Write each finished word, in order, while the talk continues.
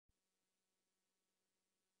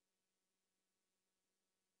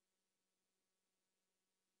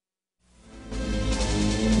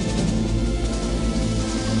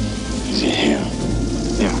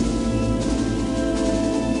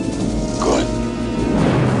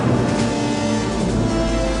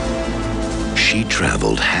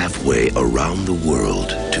traveled halfway around the world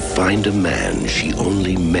to find a man she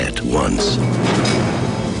only met once.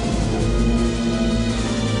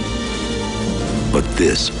 But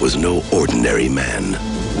this was no ordinary man.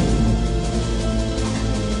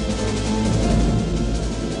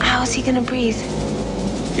 How is he gonna breathe?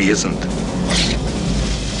 He isn't.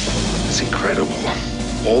 It's incredible.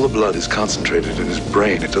 All the blood is concentrated in his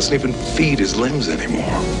brain. It doesn't even feed his limbs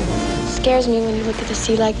anymore. Scares me when you look at the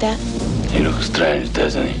sea like that. He looks strange,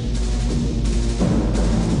 doesn't he?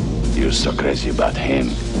 You're so crazy about him,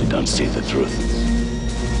 you don't see the truth.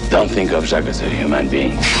 Don't think of Jacques as a human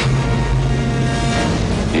being.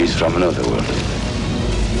 He's from another world.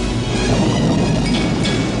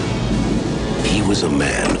 He was a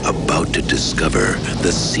man about to discover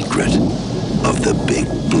the secret of the Big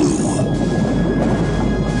Blue.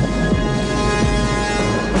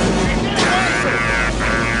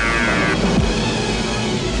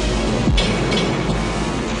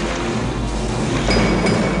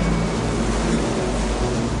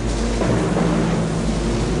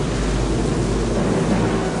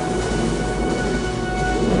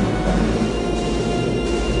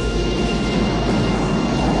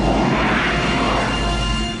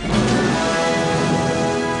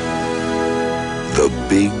 The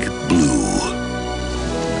Big Blue.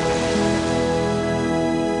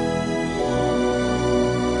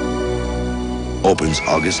 Opens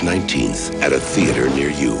August 19th at a theater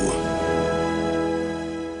near you.